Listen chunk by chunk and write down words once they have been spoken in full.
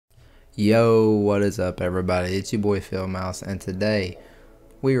Yo, what is up everybody? It's your boy FieldMouse, and today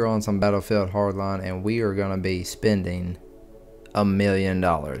we are on some Battlefield Hardline and we are going to be spending $1 million.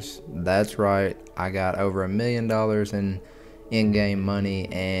 That's right, I got over $1 million in in-game money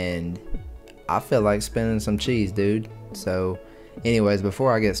and I feel like spending some cheese, dude. So anyways,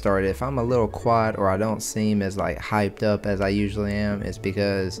 before I get started, if I'm a little quiet or I don't seem as like hyped up as I usually am, it's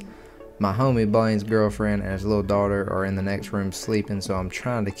because my homie Blaine's girlfriend and his little daughter are in the next room sleeping, so I'm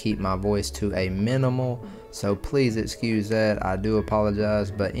trying to keep my voice to a minimal, so please excuse that. I do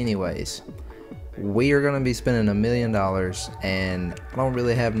apologize. But anyways, we are going to be spending $1 million, and I don't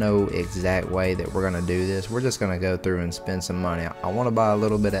really have no exact way that we're going to do this. We're just going to go through and spend some money. I want to buy a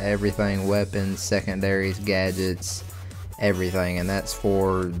little bit of everything: weapons, secondaries, gadgets, everything, and that's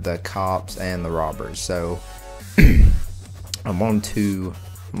for the cops and the robbers. So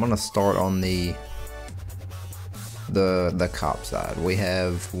I'm gonna start on the cop side. We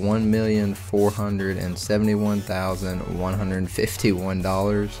have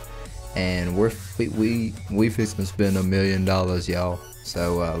 $1,471,151, and we fixing to spend $1 million, y'all.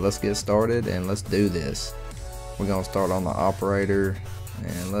 So let's get started and let's do this. We're gonna start on the operator,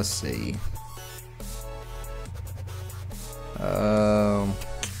 and let's see.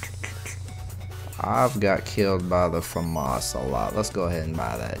 I've got killed by the FieldMouse a lot. Let's go ahead and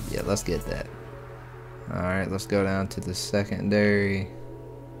buy that. Yeah, let's get that. Alright, let's go down to the secondary.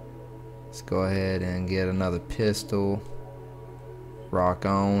 Let's go ahead and get another pistol. Rock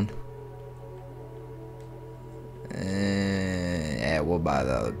on. And yeah, we'll buy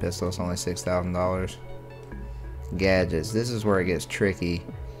the other pistol. It's only $6,000. Gadgets. This is where it gets tricky.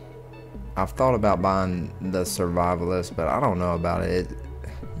 I've thought about buying the survivalist, but I don't know about it.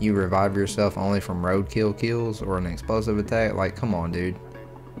 You revive yourself only from roadkill kills or an explosive attack. Like, come on, dude.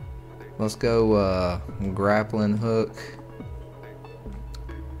 Let's go grappling hook.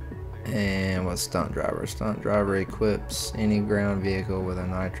 And what's stunt driver? Stunt driver equips any ground vehicle with a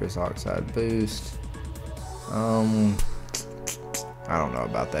nitrous oxide boost. I don't know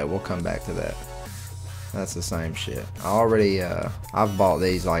about that. We'll come back to that. That's the same shit. I already I've bought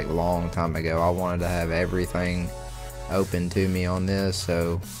these like long time ago. I wanted to have everything open to me on this,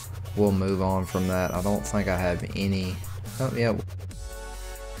 so we'll move on from that. I don't think I have any. Oh yeah,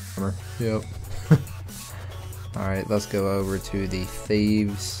 yep. Alright, let's go over to the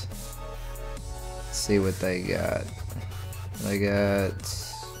thieves, see what they got. They got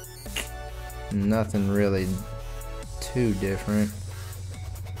nothing really too different.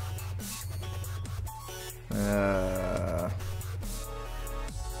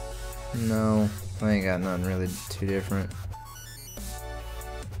 No, I ain't got nothing really too different.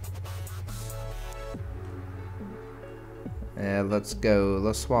 Yeah, let's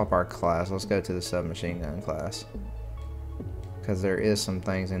swap our class. Let's go to the submachine gun class, because there is some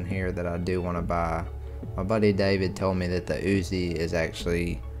things in here that I do want to buy. My buddy David told me that the Uzi is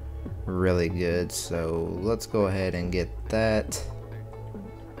actually really good, so let's go ahead and get that.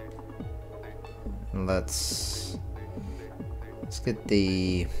 Let's get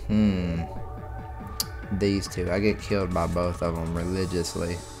the these two. I get killed by both of them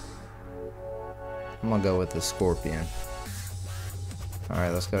religiously. I'm gonna go with the Scorpion.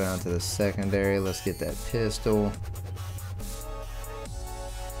 Alright, let's go down to the secondary. Let's get that pistol.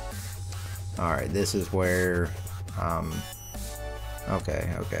 Alright, this is where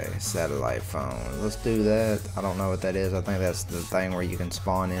okay, satellite phone. Let's do that. I don't know what that is. I think that's the thing where you can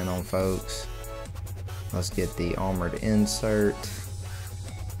spawn in on folks. Let's get the armored insert.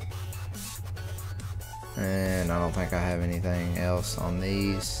 And I don't think I have anything else on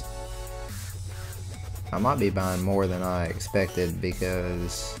these. I might be buying more than I expected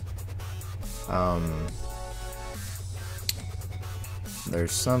because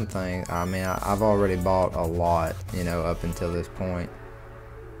there's something. I mean, I've already bought a lot, you know, up until this point.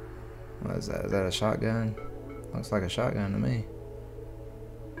 What is that? Is that a shotgun? Looks like a shotgun to me.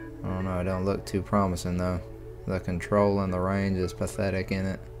 I don't know, it don't look too promising though. The control and the range is pathetic in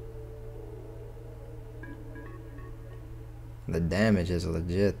it. The damage is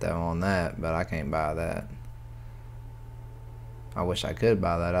legit though on that, but I can't buy that. I wish I could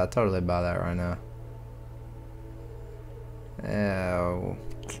buy that. I'd totally buy that right now. Oh,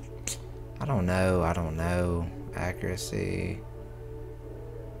 I don't know. Accuracy.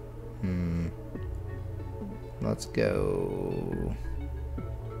 Let's go.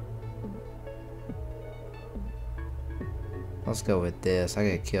 Let's go with this. I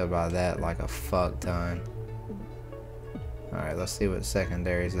get killed by that like a fuck ton. Alright, let's see what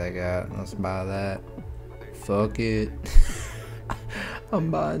secondaries they got. Let's buy that. Fuck it.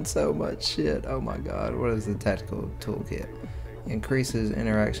 I'm buying so much shit. Oh my god. What is the tactical toolkit? increases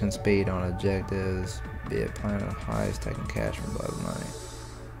interaction speed on objectives, be it planet heist, taking cash from blood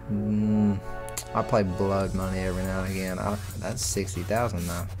money. I play blood money every now and again. That's 60,000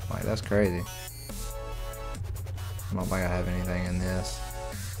 now. Like, that's crazy. I don't think I have anything in this.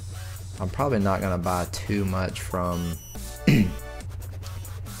 I'm probably not gonna buy too much from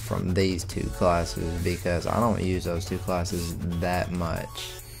from these two classes because I don't use those two classes that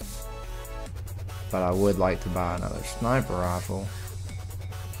much. But I would like to buy another sniper rifle.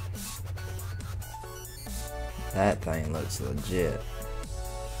 That thing looks legit.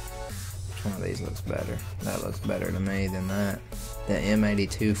 Which one of these looks better? That looks better to me than that. The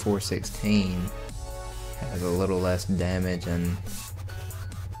M82 416 has a little less damage and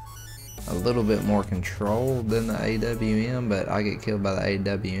a little bit more control than the AWM, but I get killed by the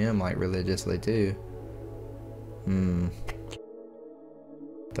AWM like religiously too. The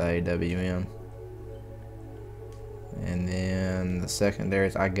AWM. And then the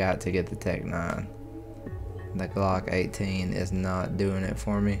secondaries, I got to get the Tech 9. The Glock 18 is not doing it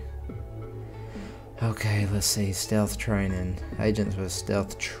for me. Okay, let's see. Stealth training. Agents with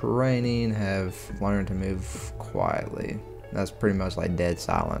stealth training have learned to move quietly. That's pretty much like Dead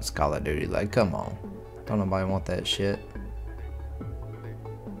Silence Call of Duty. Like, come on. Don't nobody want that shit.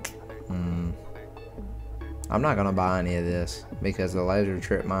 I'm not gonna buy any of this because the laser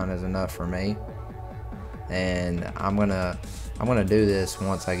trip mine is enough for me. And I'm gonna do this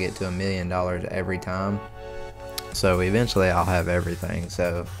once I get to $1 million every time. So eventually I'll have everything.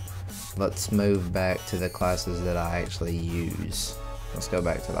 So let's move back to the classes that I actually use. Let's go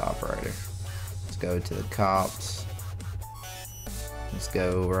back to the operator. Let's go to the cops. Let's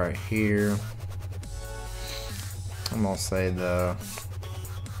go right here. I'm gonna say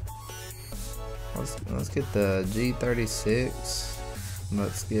let's get the G36.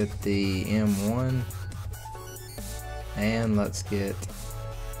 Let's get the M1. And let's get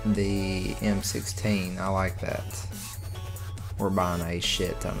the M16. I like that. We're buying a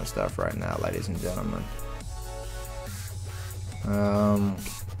shit ton of stuff right now, ladies and gentlemen.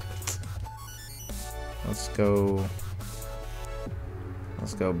 Let's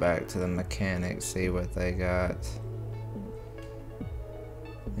go back to the mechanics, see what they got.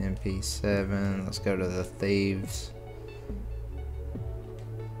 MP7. Let's go to the thieves.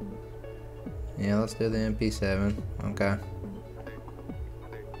 Yeah, let's do the MP7. Okay.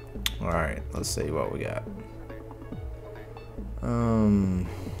 Alright, let's see what we got.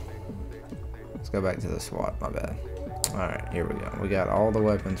 Let's go back to the SWAT, my bad. Alright, here we go. We got all the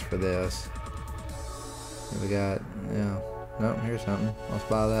weapons for this. We got, yeah. Nope, here's something. Let's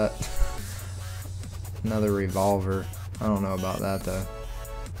buy that. Another revolver. I don't know about that though.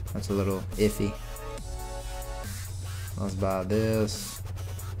 That's a little iffy. Let's buy this.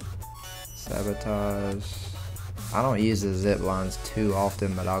 Sabotage. I don't use the zip lines too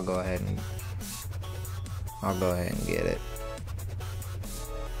often, but I'll go ahead and get it.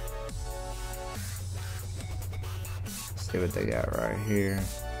 See what they got right here.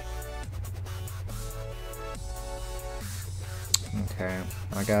 Okay,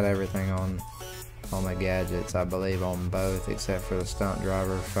 I got everything on the gadgets, I believe, on both except for the stunt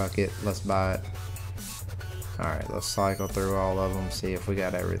driver. Fuck it, let's buy it. Alright, let's cycle through all of them, see if we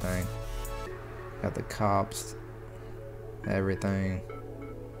got everything. Got the cops, everything.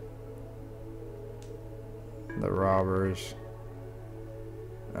 The robbers.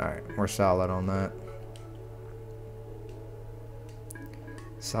 Alright, we're solid on that.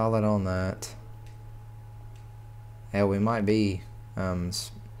 Solid on that. Hell, we might be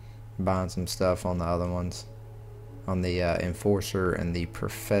buying some stuff on the other ones. On the enforcer and the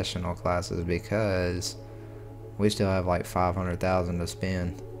professional classes because we still have like 500,000 to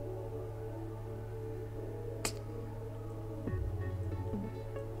spend.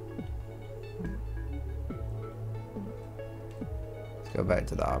 Let's go back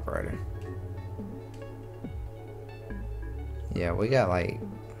to the operator. Yeah, we got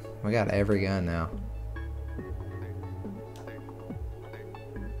every gun now.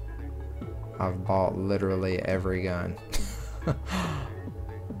 I've bought literally every gun.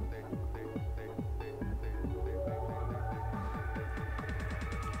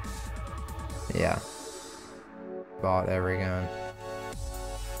 Yeah. Bought every gun.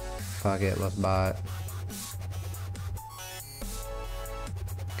 Fuck it, let's buy it.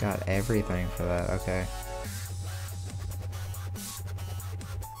 Got everything for that, okay.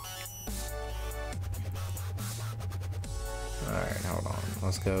 Alright, hold on.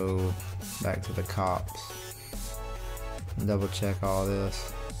 Let's go back to the cops. Double check all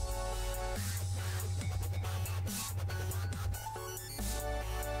this.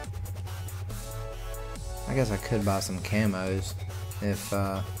 I guess I could buy some camos. if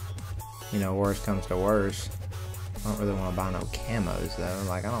you know, worst comes to worst. I don't really want to buy no camos though.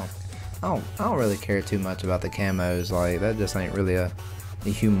 Like I don't really care too much about the camos. Like that just ain't really a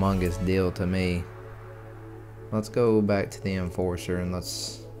humongous deal to me. Let's go back to the enforcer and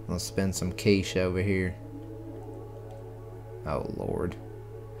let's spend some quiche over here. Oh Lord.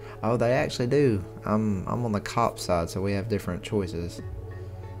 Oh, they actually do. I'm on the cop side, so we have different choices.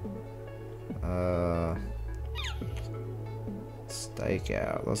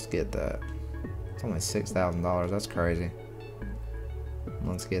 Stakeout. Let's get that. It's only $6,000. That's crazy.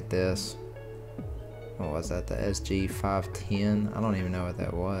 Let's get this. What was that? The SG 510? I don't even know what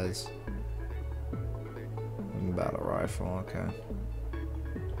that was. Battle rifle. Okay.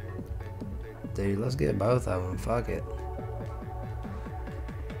 Dude, let's get both of them. Fuck it.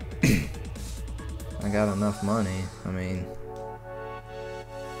 I got enough money. I mean,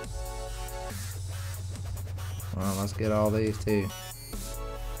 well, let's get all these too.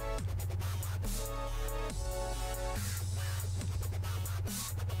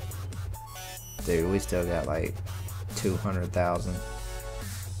 Dude, we still got like 200,000.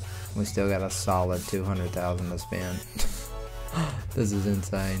 We still got a solid 200,000 to spend. This is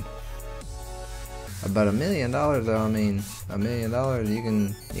insane. But $1 million though, I mean, $1 million you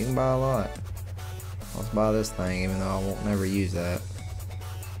can buy a lot. Let's buy this thing, even though I won't never use that.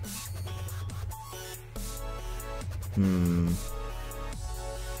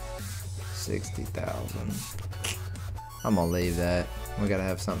 60,000. I'm gonna leave that. We gotta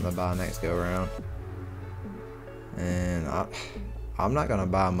have something to buy next go around. And I'm not gonna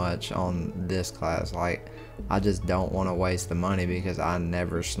buy much on this class. Like, I just don't want to waste the money because I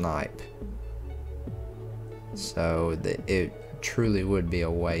never snipe. So it truly would be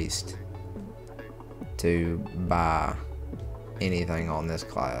a waste to buy anything on this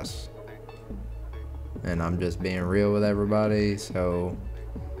class. And I'm just being real with everybody, so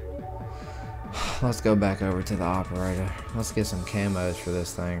let's go back over to the operator. Let's get some camos for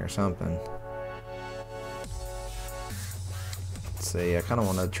this thing or something. Let's see, I kind of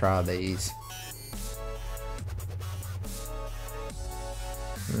want to try these.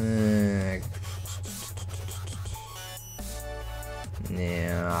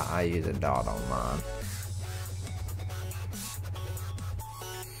 Yeah, I use a dot on mine.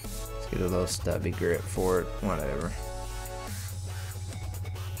 Let's get a little stubby grip for it. Whatever.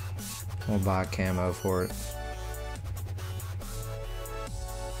 We'll buy camo for it.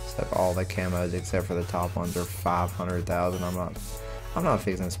 Except all the camos except for the top ones are 500,000. I'm not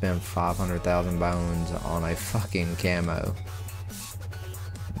fixing to spend 500,000 bones on a fucking camo.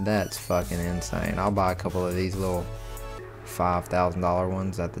 That's fucking insane. I'll buy a couple of these little $5,000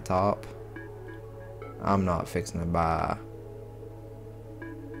 ones at the top. I'm not fixing to buy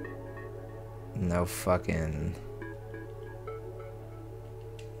no fucking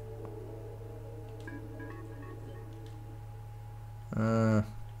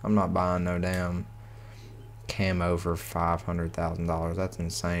I'm not buying no damn camo for $500,000. That's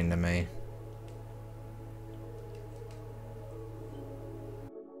insane to me.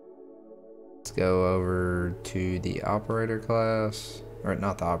 Let's go over to the operator class, or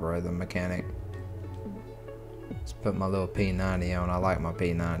not the operator, the mechanic. Let's put my little P90 on. I like my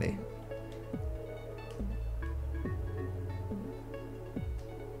P90.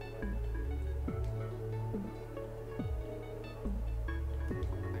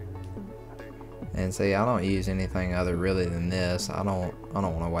 And see, I don't use anything other really than this. I don't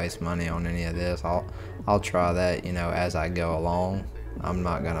want to waste money on any of this. I'll try that, you know, as I go along. I'm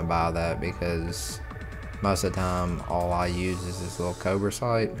not gonna buy that because most of the time all I use is this little Cobra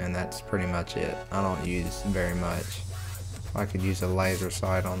sight, and that's pretty much it. I don't use very much. I could use a laser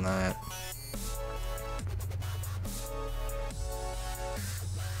sight on that.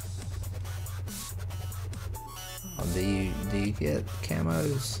 Oh, do you get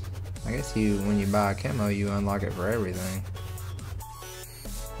camos? I guess when you buy a camo, you unlock it for everything.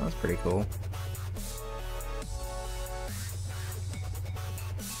 That's pretty cool.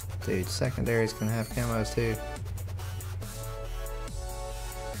 Dude, secondaries can have camos too.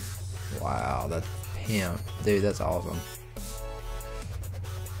 Wow, that's pimp. Dude, that's awesome.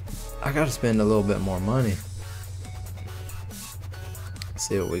 I gotta spend a little bit more money. Let's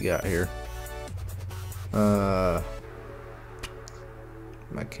see what we got here.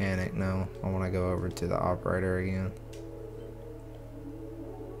 Mechanic, no. I want to go over to the operator again.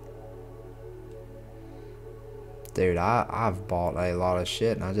 Dude, I've bought a lot of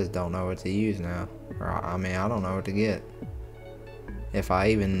shit and I just don't know what to use now. Or, I mean, I don't know what to get. If I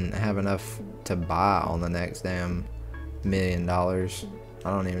even have enough to buy on the next damn $1 million, I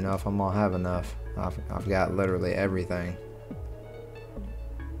don't even know if I'm gonna have enough. I've got literally everything.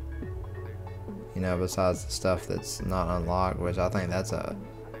 you know, besides the stuff that's not unlocked, which I think that's a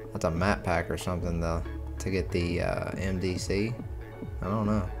map pack or something to get the MDC. I don't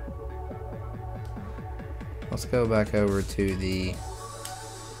know. Let's go back over to the,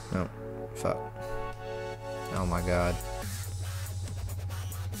 no, fuck. Oh my god.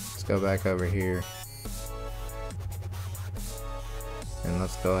 Let's go back over here. And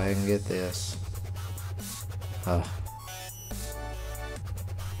let's go ahead and get this. Ugh.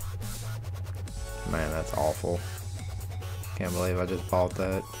 Man, that's awful. Can't believe I just bought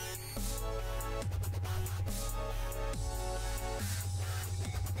that.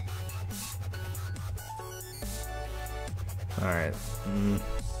 Alright.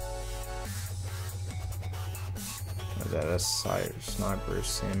 Is that a sniper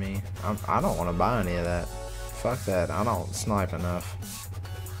semi? I don't want to buy any of that. Fuck that. I don't snipe enough.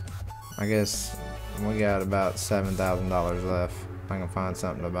 I guess we got about $7,000 left. If I can find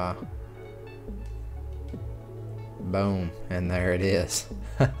something to buy. Boom. And there it is.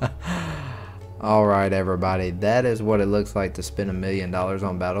 Alright, everybody. That is what it looks like to spend $1 million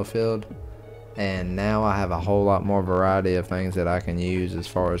on Battlefield. And now I have a whole lot more variety of things that I can use as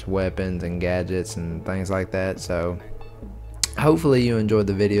far as weapons and gadgets and things like that. So hopefully you enjoyed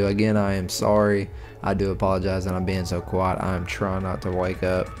the video. Again, I am sorry. I do apologize that I'm being so quiet. I am trying not to wake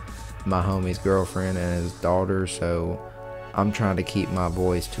up my homie's girlfriend and his daughter. So I'm trying to keep my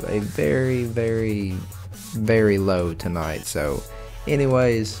voice to a very, very, very low tonight. So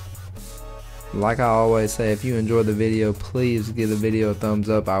anyways, like I always say, if you enjoyed the video, please give the video a thumbs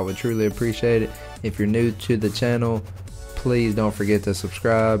up. I would truly appreciate it. If you're new to the channel, please don't forget to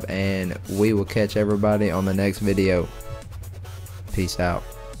subscribe, and we will catch everybody on the next video. Peace out.